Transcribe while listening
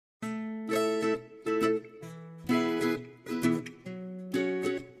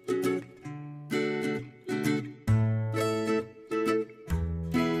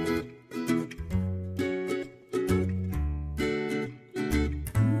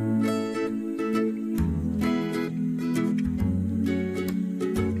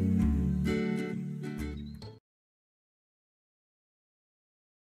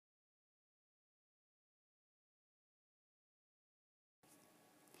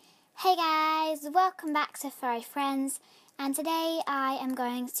Hey guys, welcome back to Furry Friends, and today I am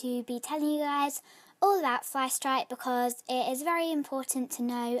going to be telling you guys all about fly strike because it is very important to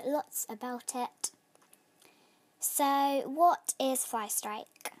know lots about it. So, what is fly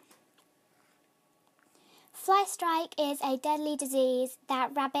strike? Fly strike is a deadly disease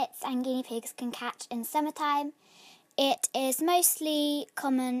that rabbits and guinea pigs can catch in summertime. It is mostly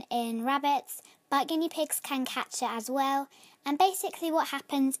common in rabbits, but guinea pigs can catch it as well. And basically what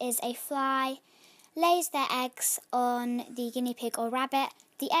happens is a fly lays their eggs on the guinea pig or rabbit.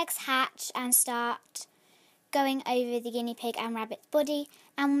 The eggs hatch and start going over the guinea pig and rabbit's body.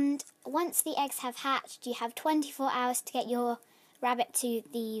 And once the eggs have hatched, you have 24 hours to get your rabbit to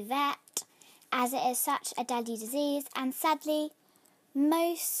the vet, as it is such a deadly disease. And sadly,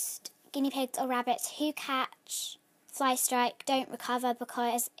 most guinea pigs or rabbits who catch fly strike don't recover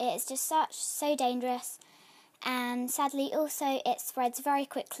because it is just so dangerous. And sadly also it spreads very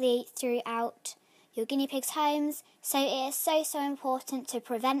quickly throughout your guinea pigs' homes, so it is so important to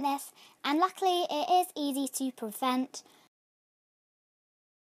prevent this, and luckily it is easy to prevent.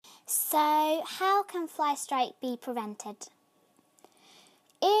 So how can fly strike be prevented?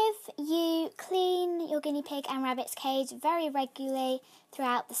 If you clean your guinea pig and rabbit's cage very regularly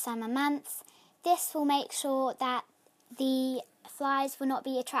throughout the summer months, this will make sure that the flies will not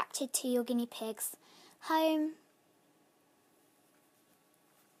be attracted to your guinea pig's home.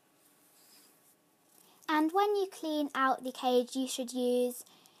 And when you clean out the cage, you should use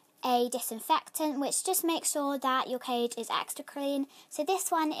a disinfectant, which just makes sure that your cage is extra clean. So this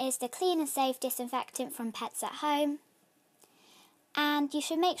one is the Clean and Safe disinfectant from Pets at Home. And you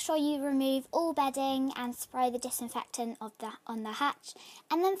should make sure you remove all bedding and spray the disinfectant on the hatch,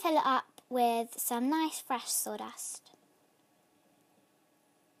 and then fill it up with some nice fresh sawdust.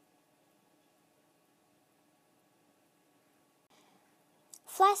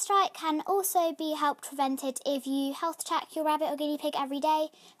 Fly strike can also be helped prevented if you health check your rabbit or guinea pig every day.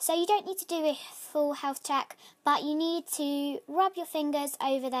 So you don't need to do a full health check, but you need to rub your fingers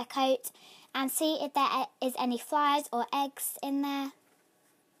over their coat and see if there is any flies or eggs in there.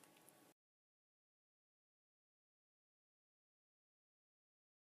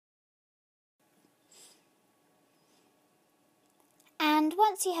 And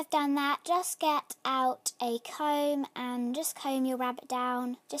once you have done that, just get out a comb and just comb your rabbit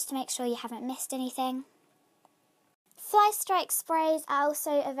down just to make sure you haven't missed anything. Fly strike sprays are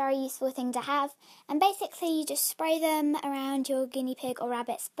also a very useful thing to have, and basically you just spray them around your guinea pig or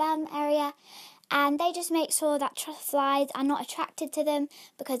rabbit's bum area, and they just make sure that flies are not attracted to them,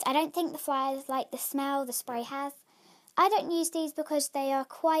 because I don't think the flies like the smell the spray has. I don't use these because they are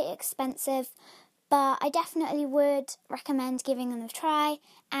quite expensive, but I definitely would recommend giving them a try,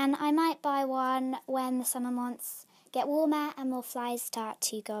 and I might buy one when the summer months get warmer and more flies start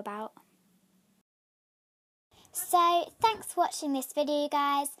to go about. So, thanks for watching this video,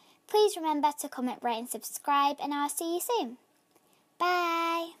 guys. Please remember to comment, rate and subscribe, and I'll see you soon.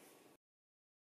 Bye!